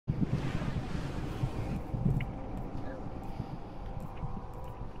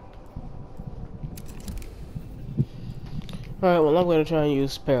Alright, well I'm gonna try and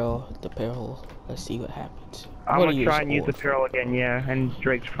use the peril. Let's see what happens. I'm gonna try and use the old. peril again, yeah, and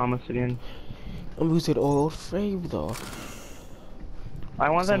Drake's promise again. I'm using old frame though.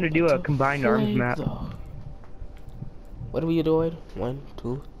 I want them to do a combined arms map. Though. What are we doing? 1,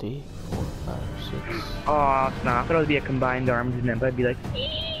 2, 3, 4, 5, 6. Oh, it's not. I thought it would be a combined arms map, but I'd be like,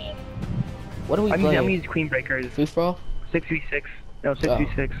 what are we playing? I'm using Queen Breakers. Free for all? 6v6. No,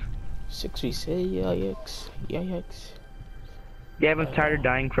 6v6. 6v6, yikes. Yikes. Yeah, everyone's tired of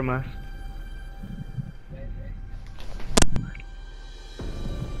dying from us.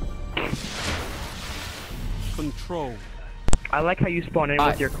 Control. I like how you spawn in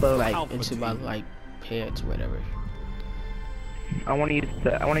with your cloak. Like into my pants or whatever. I want to get the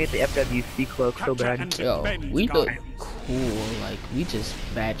FWC cloak so bad. Yo, we look cool. Like we just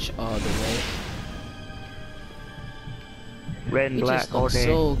match all the way. Red and we black just all look day.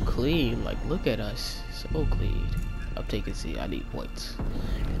 so clean. Like look at us, so clean. I'm taking C. I need points.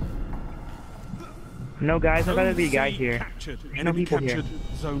 No guys, I'd rather be a guy here. There's no people here.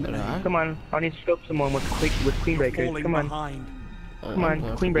 Come on, I need to scope someone with Queen Breakers. Come on. Come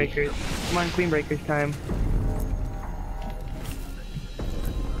on, Queen Breakers. Come on, Queen Breakers time.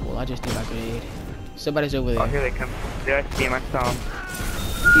 Well, I just did my grenade. Somebody's over there. Oh, here they come. There, I see him. I saw him.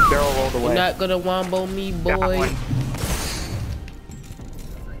 He barrel rolled away. You're not gonna wombo me, boy. Got one.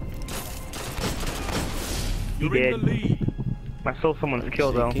 He did. I saw someone's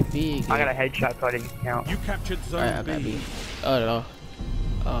kill though. I got a headshot, so I didn't count. You captured zone Alright, I got B. Oh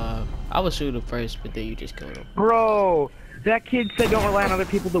no. I was shooting first, but then you just killed him. Bro, that kid said don't rely on other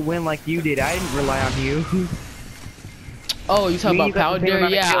people to win like you did. I didn't rely on you. Oh, you talking about Pounder?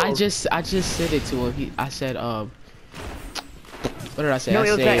 Yeah, I kills. just said it to him. I said what did I say? No, it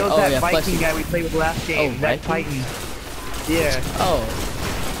was that yeah, Viking guy we played with last game. Oh, that Viking? Titan. Yeah. Oh.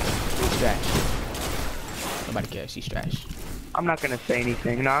 He's trash. Nobody cares. He's trash. I'm not gonna say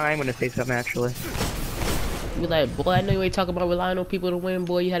anything. No, I'm gonna say something actually. You like, boy, I know you ain't talking about relying on people to win,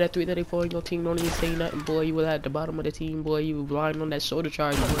 boy. You had a 334 in your team, don't even say nothing, boy. You were at the bottom of the team, boy. You were relying on that shoulder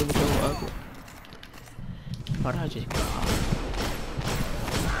charge. You were ugly. Why did I just go off?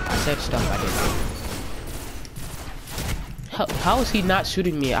 I said stuff I didn't. How is he not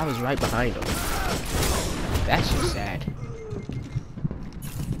shooting me? I was right behind him. That's just sad.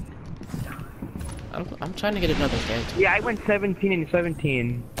 I'm trying to get another Phantom. Yeah, I went 17 and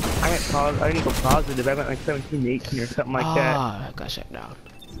 17. I didn't go positive. I went like 17 and 18 or something like that. Ah, I got shut down.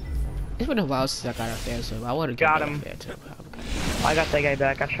 It's been a while since I got a Phantom. I want to got get him. a Phantom. I got that guy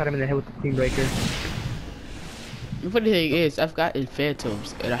back. I shot him in the head with the Queen Breaker. The funny thing is, I've gotten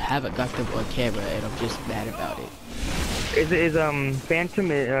Phantoms and I haven't got them on camera, and I'm just mad about it. Is Phantom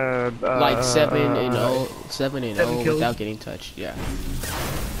like 7 and 0, 7 and 0 kills without getting touched? Yeah,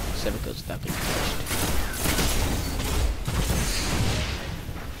 7 kills without getting touched.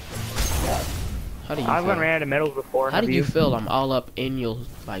 How do you I've feel? ran out of medals before. How do you feel? I'm all up in your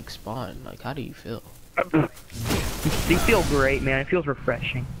like spawn. Like, how do you feel? You feel great, man. It feels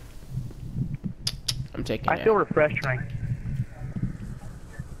refreshing. I'm taking. I feel refreshed right.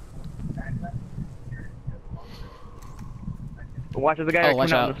 Watch, there's a guy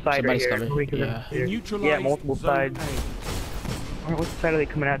coming out on the side right here. Coming. Yeah, multiple sides. What side are they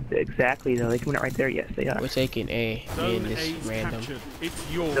coming out exactly though? They coming out right there? Yes, they are. We're taking A. Me and this random.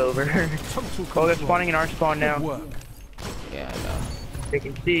 It's over. Oh, they're spawning in our spawn now. Yeah, I know. They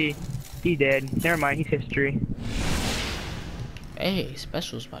can see. He dead. Never mind, he's history. Hey,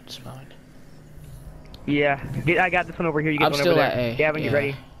 special's about to spawn. Yeah, I got this one over here. You get I'm one still over at there. A. Gavin, get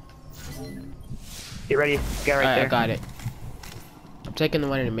ready. Get ready. Guy right there. I got it. I'm taking the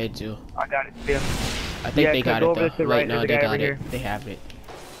one in the mid too. I got it too. I think they got it though. Right, no, they got it. They have it.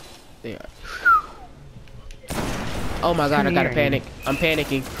 They are. Oh my god, I gotta panic. I'm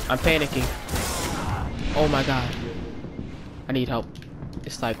panicking. I'm panicking. Oh my god. I need help.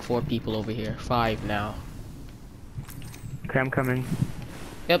 It's like 4 people over here. 5 now. Okay, I'm coming.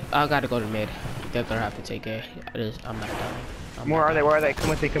 Yep, I gotta go to mid. They're gonna have to take A. I'm not done. Where are they? Where are they? Come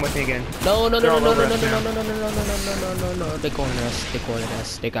with me. Come with me again. No. They're cornering us. They cornered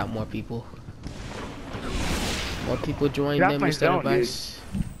us. They got more people. More people join them instead of us.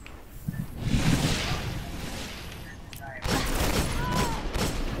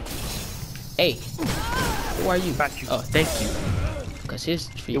 Hey, who are you? Oh, thank you. Cause his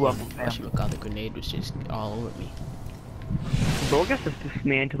freaking grenade was just all over me. Bro, just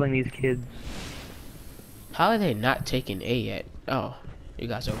dismantling these kids. How are they not taking A yet? Oh, you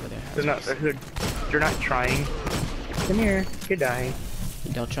guys over there. They're not trying. Come here. Good die.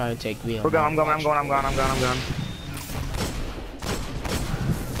 Don't try and take me. I'm gone.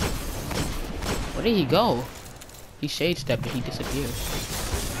 Where did he go? He shade stepped and he disappeared.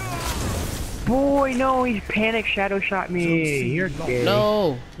 Boy, no, he panic shadow shot me. You're dead.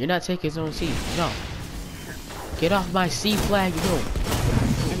 No, you're not taking zone C. No. Get off my C flag, no.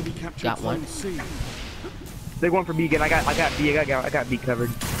 Got one. They're going for B again. I got B. I got B covered.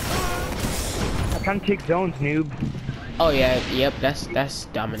 I'm trying to take zones, noob. Oh yeah, yep. That's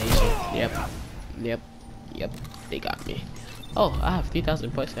domination. Yep. They got me. Oh, I have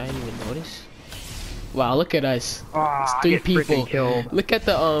 3,000 points. I didn't even notice. Wow, look at us. It's 3 people. Look at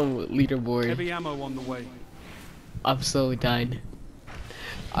the leaderboard. Heavy ammo on the way. I'm so done.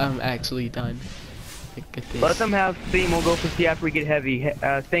 I'm actually done. Look at this. Let them have C. We'll go for C after we get heavy.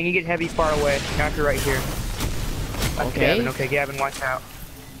 Thing, you get heavy far away. After right here. That's Okay. Gavin. Okay, Gavin, watch out.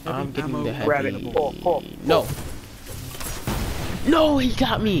 I'm getting the heavy. Grab it. Pull. No. No, he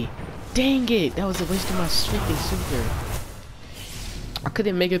got me. Dang it. That was a waste of my freaking super. I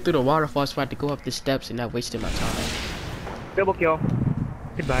couldn't make it through the waterfall, so I had to go up the steps, and that wasted my time. Double kill.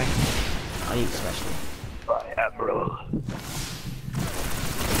 Goodbye. I need special. Bye, Admiral.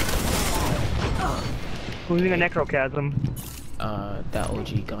 Who's using a necrochasm? That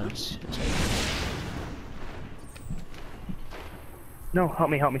OG guns. No, help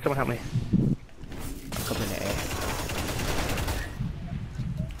me, someone help me. I'm coming in the air.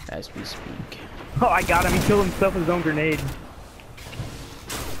 As we speak. Oh, I got him. He killed himself with his own grenade.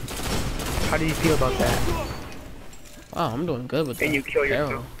 How do you feel about that? Wow, I'm doing good with that. And you kill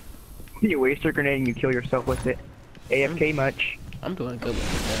yourself. You waste your grenade and you kill yourself with it. AFK much. I'm doing good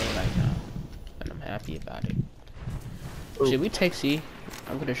with the barrel right now. And I'm happy about it. Ooh. Should we take C?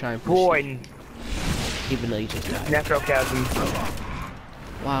 I'm gonna try and push Boy. C, even though you just died. Necrochasm.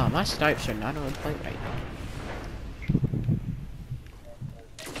 Wow, my snipes are not on point right now.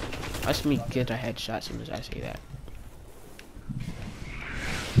 Watch me get a headshot as soon as I say that.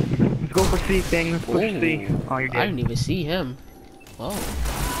 Let's go for C thing. Let's push C. Oh, you're dead. I didn't even see him. Whoa.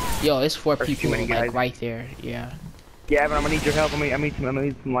 Yo, it's 4 There's people too many guys. like right there. Yeah. Yeah, but I'm gonna need your help. I need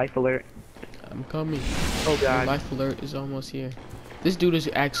some life alert. I'm coming. Oh god. My life alert is almost here. This dude is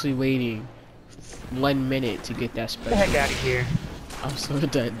actually waiting 1 minute to get that Get special. the heck out of here. I'm so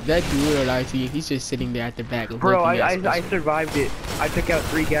done. That dude on IT, he's just sitting there at the back. Bro, I survived it. I took out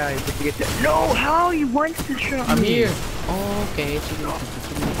 3 guys just to get that. No, how you went to shot me? I'm here. Oh, okay.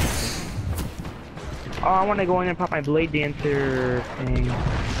 Oh, I want to go in and pop my blade dancer thing.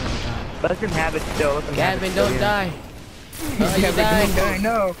 Let them have it still. Let them Gavin, have it don't still, die. Oh, you Gavin, died. don't die.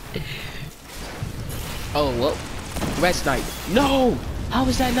 No. Oh, well. Red snipe. No! How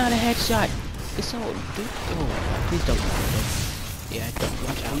is that not a headshot? It's so... Oh, please don't die. Yeah, don't.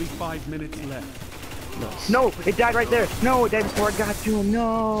 Watch out. Only 5 minutes left. Nice. No, it died right there. No, it died before I got to him.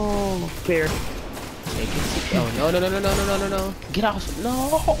 No. Clear. Oh, no. Get off.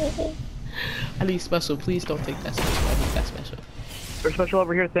 No. I need special. Please don't take that special. I need that special. There's special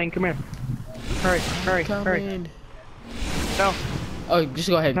over here, thing. Come here. Hurry. No. Oh, just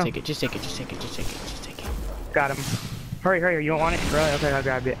go ahead and No. take it. Just take it. Got him. Hurry. You don't want it? Really? Okay, I'll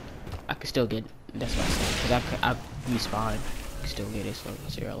grab it. I can still get it. That's what I said. Because I respawn. I can still get it as long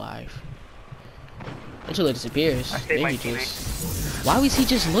as you're alive. Until it disappears. I saved my Maybe Why was he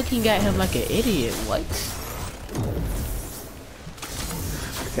just looking at him like an idiot? What?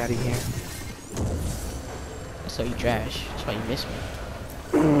 Get out of here. That's why you trash. That's why you miss me.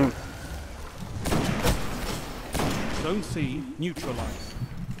 Zone C neutralized.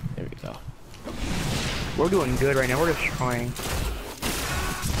 There we go. We're doing good right now. We're just trying.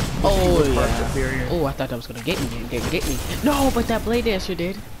 Oh, Far yeah. superior. Oh, I thought that was gonna get me. Get me. No, but that blade dancer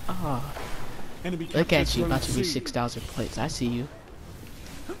did. Ah. Enemy Look at you, captured about to be zone C. 6,000 points. I see you.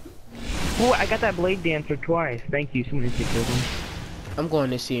 Oh, I got that blade dancer twice. Thank you. Someone take those ones. I'm going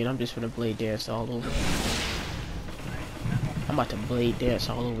to see and I'm just gonna blade dance all over. I'm about to blade dance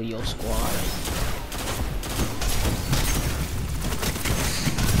all over your squad.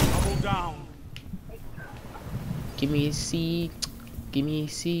 Double down. Give me a C. Give me a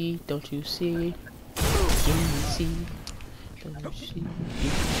C. Don't you see? Give me a C. Don't you see?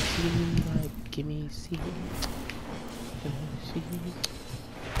 Give me a C. Give me a C.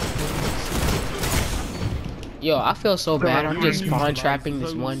 Yo, I feel so bad. I'm just spawn trapping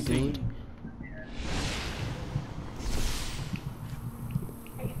this one dude.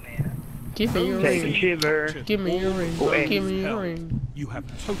 Give me your Take a ring. shiver. Give me your ring. Oh, hey. Give me your ring. You have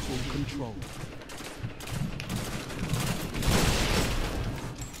total control.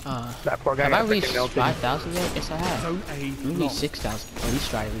 That poor guy Have I got reached freaking melted. 5,000 yet? Yes, I have. Zone A Let me reach lost. 6,000. At least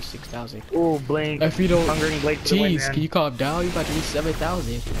try to reach 6,000. Oh, blink. If you don't, Hungering blade for the win, jeez, man. can you calm down? You about to reach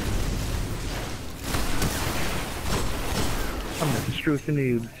 7,000. I'm gonna screw some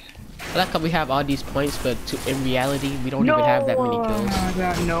noobs. I like how we have all these points, but in reality, we don't even have that many kills. I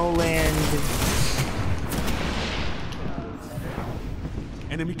got no land.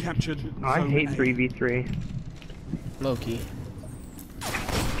 Enemy captured. I hate 3v3. Low-key.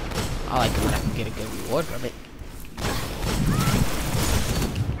 I like it when I can get a good reward from it.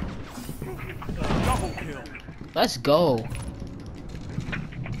 Double kill. Let's go.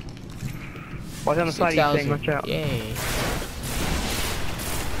 Watch on the side, you thing, watch out. Yay.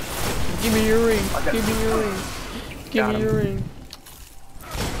 Give me your ring. Give me your ring. Give me your ring.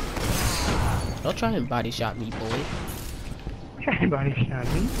 Don't try and body shot me, boy. Try and body shot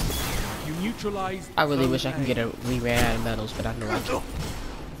me. You neutralized. I really wish I could get a re-ran out of medals, but I know I can't.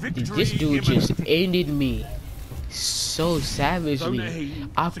 This dude just ended me so savagely.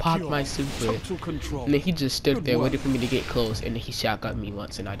 I popped my super, and then he just stood there waiting for me to get close, and then he shotgunned me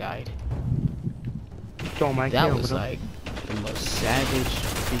once, and I died. That was like the most savage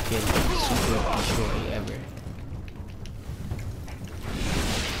freaking super destroy ever.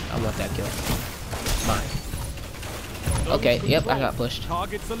 I want that kill. Mine. Okay, yep, I got pushed.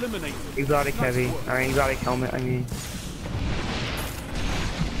 Targets eliminated. Exotic heavy. Alright, exotic helmet, I mean.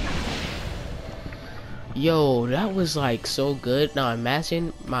 Yo, that was like so good. Now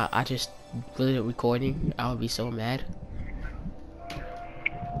imagine I just did a recording. I would be so mad.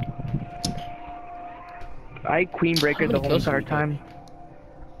 I queen breaker the whole entire time.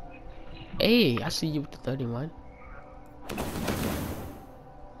 Hey, I see you with the 31.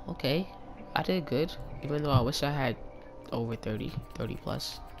 Okay, I did good. Even though I wish I had over 30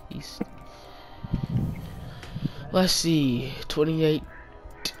 plus. Let's see, 28.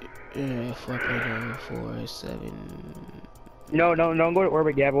 4.047. No, don't go to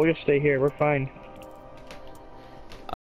orbit, Gab. We'll just stay here. We're fine.